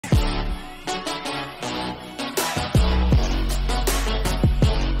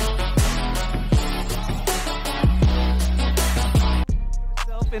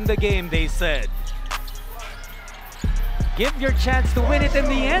the game, they said. Give your chance to win it in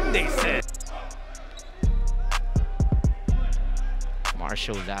the end, they said.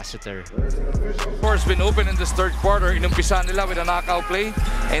 Marcio Lassiter. Of course, been open in this third quarter. Inumpisa nila with a knockout play.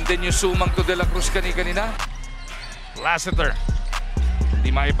 And then yung sumang to De La Cruz kanina. Lassiter.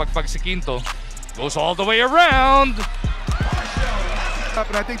 Hindi maipagpag si Quinto. Goes all the way around.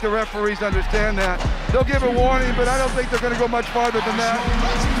 And I think the referees understand that. They'll give a warning, but I don't think they're going to go much farther than that.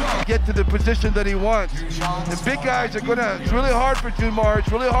 Get to the position that he wants. The big guys are going to, it's really hard for Jumar,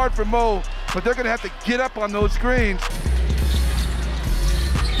 it's really hard for Mo, but they're going to have to get up on those screens.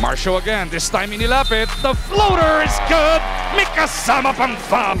 Marcio again, this time inilapit. The floater is good. May kasama pang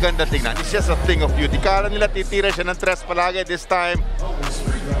foul. Ang ganda tingnan. It's just a thing of beauty. Kala nila titira siya ng tres palagi. This time,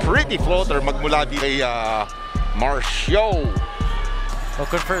 pretty floater magmula di kay Marcio.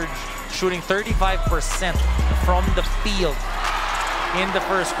 Converge, shooting 35% from the field in the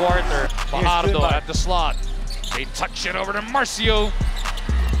first quarter. Fajardo at the slot. They touch it over to Marcio.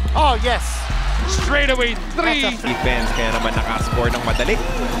 Oh, yes. Straight away, three. Defense, kaya naman nakascore ng madali.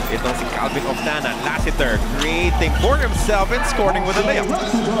 Itong si Calvin Oftana, Lassiter, creating for himself and scoring with a layup.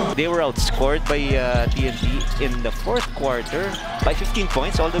 They were outscored by TNT in the fourth quarter by 15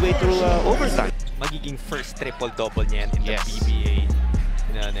 points all the way through overtime. Magiging first triple-double niyan in the PBA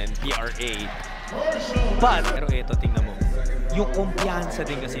and PRA. Pero ito, tingnan mo. Yung kumpiyansa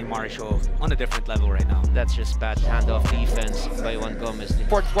din kasi Marcio on a different level right now. That's just bad handoff defense by Juan Gomez.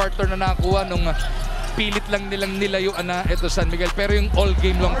 Fourth quarter na nakuha nung pilit lang nilang nilayuan na ito San Miguel. Pero yung all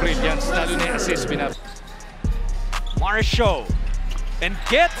game long brilliance, lalo na yung assist binap. Marcio and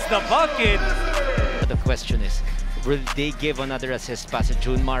gets the bucket. The question is, will they give another assist pass to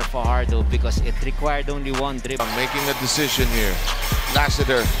Junmar Fajardo because it required only one dribble? Making a decision here.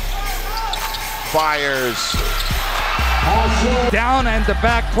 Lassiter fires. Down and the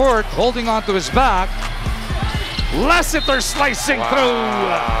backcourt, holding onto his back. Lassiter slicing through.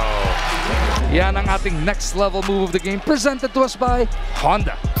 Yan ang ating next level move of the game, presented to us by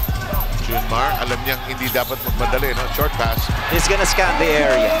Honda. Junmar, alam niyang hindi dapat magmadali, no? Short pass. He's gonna scan the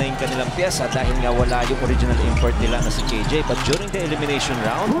area. Yung kanilang pyesa dahil nga wala yung original import nila na si KJ. But during the elimination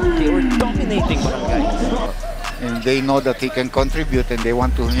round, they were dominating Barangay. And they know that he can contribute and they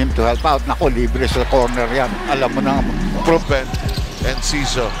want him to help out. Nako, libre sa corner yan. Alam mo na. Proven and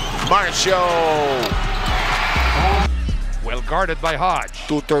Ciso. Marcio! Well guarded by Hodge.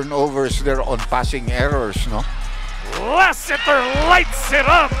 2 turnovers there on passing errors, no? Lassiter lights it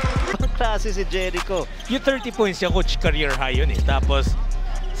up! Ang klase si Jericho. Yung 30 points niya, coach, career high yun eh. Tapos,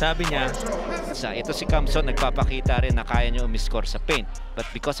 sabi niya, ito si Camson, nagpapakita rin na kaya niya umiscore sa paint. But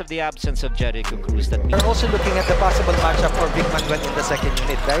because of the absence of Jericho Cruz, that means... We're also looking at the possible matchup for Big Manuel in the second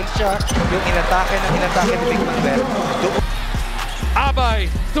unit. Dahil siya yung inatake ni Big Manuel. Abay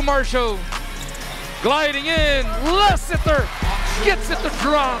to Marcio. Gliding in, Lassiter gets it to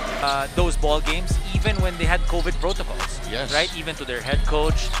drop. Those ball games, even when they had COVID protocols, right? Even to their head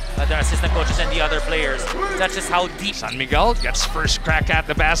coach, their assistant coaches, and the other players. That's just how deep. San Miguel gets first crack at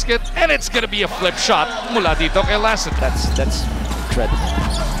the basket, and it's gonna be a flip shot mula dito kay Lassiter. That's incredible.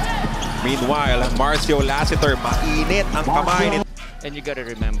 Meanwhile, Marcio Lassiter, mainit ang kamay nito. And you gotta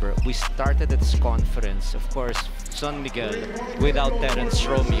remember, we started this conference, of course, San Miguel, without Terence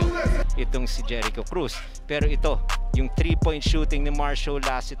Romeo. Itong si Jericho Cruz. Pero ito, yung 3-point shooting ni Marcio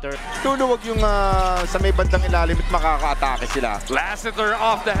Lassiter. Luluwag yung sa may bandang ilalim at makaka-atake sila. Lassiter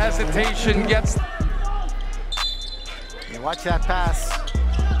off the hesitation gets... You watch that pass.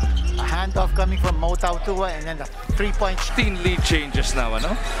 A handoff coming from Mo Tautua and then the 3-point shot. 15 lead changes now,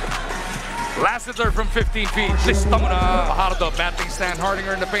 ano? Lassiter from 15 feet. Lista mo na. Fajardo, batting stand,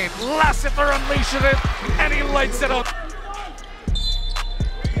 Hardinger in the paint. Lassiter unleashes it, and he lights it up.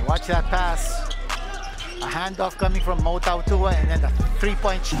 You watch that pass. A handoff coming from Mo Tautua and then the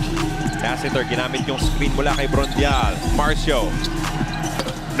 3-point shot. Lassiter, ginamit yung screen mula kay Brondial. Marcio.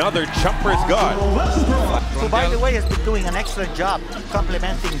 Another jumper is gone. Who, by the way, has been doing an excellent job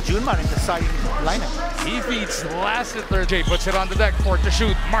complementing Junmar in the starting lineup. He beats Lassiter. Jay puts it on the deck for it to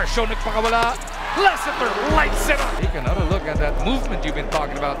shoot. Marcio nagpakawala. Lassiter lights it up. Take another look at that movement you've been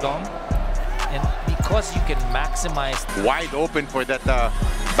talking about, Dom. And because you can maximize... Wide open for that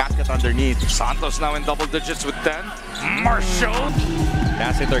basket underneath. Santos now in double digits with 10. Marcio.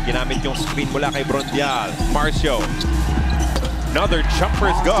 Lassiter, ginamit yung screen mula kay Brondial. Marcio. Another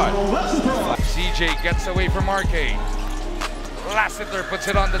jumper is gone. CJ gets away from Arcade. Lassiter puts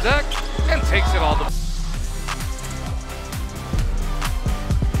it on the deck and takes it all the...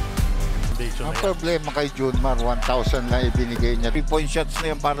 Ang problema kay Junmar, 1,000 na ibinigay niya. 3-point shots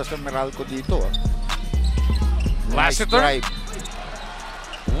na yan para sa Meralco dito. Lassiter. Nice drive.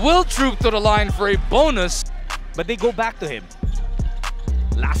 will troop to the line for a bonus. But they go back to him.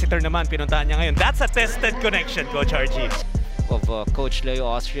 Lassiter naman, pinuntahan niya ngayon. That's a tested connection, Coach RG. Of Coach Leo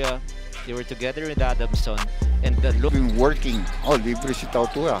Austria, they were together with Adamson. And the look... Working. Oh, libre si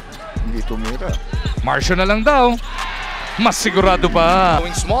Tautua. Hindi tumira. Marcio na lang daw. Mas sigurado pa.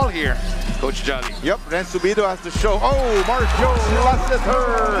 Going small here, Coach Jolly. Yep, Ren Subido has to show. Oh, Marcio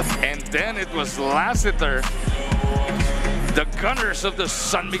Lassiter. And then it was Lassiter. The gunners of the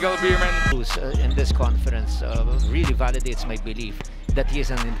San Miguel Beermen. In this conference really validates my belief that he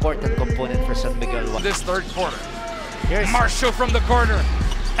is an important component for San Miguel. This third quarter. Here's Marcio from the corner.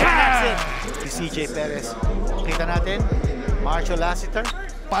 that's it. Si CJ Perez. Kita natin, Marcio Lassiter.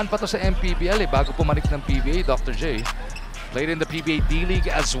 Paan pa to sa MPBL bago pumalik ng PBA, Dr. J. Played in the PBA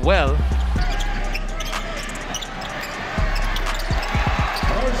D-League as well.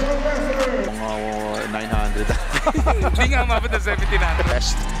 Mga 900. Hindi nga mabot na 1700.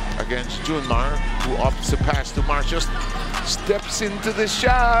 Best against Junmar, who opts to pass to Marcio. Steps into the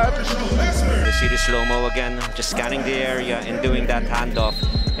shot. You see the slow-mo again, just scanning the area and doing that handoff.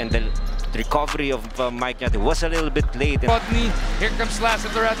 And the recovery of Mike Nyati was a little bit late. Rodney, here comes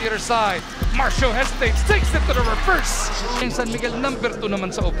Lassiter at the other side. Marcio hesitates, takes it to the reverse. Yung San Miguel, number 2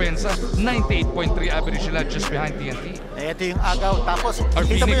 naman sa opensa. 98.3 average sila just behind TNT. Ito yung agaw. Tapos, Or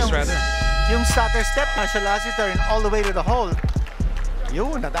kita mo Phoenix, rather. yung stutter step, Marcio Lassiter, and all the way to the hole.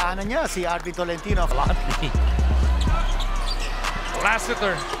 Yun, nadaanan niya si Arvin Tolentino.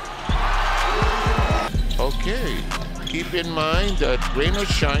 Lassiter. Okay. Keep in mind that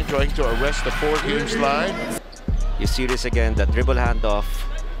Reynolds Shine trying to arrest the 4-game slide. You see this again, that dribble handoff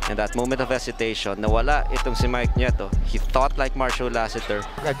and that moment of hesitation. Nawala itong si Mike Nieto. He thought like Marcio Lassiter.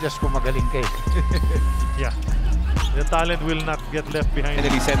 Adjust kung magaling kay. Yeah. The talent will not get left behind.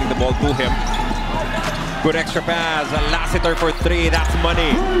 Finally sending the ball to him. Good extra pass. Lassiter for 3. That's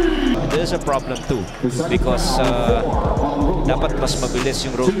money. There's a problem too because dapat mas mabilis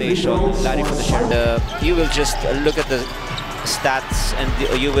yung rotation. Lari for the share. You will just look at the stats and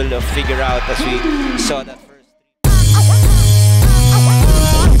you will figure out, as we saw that.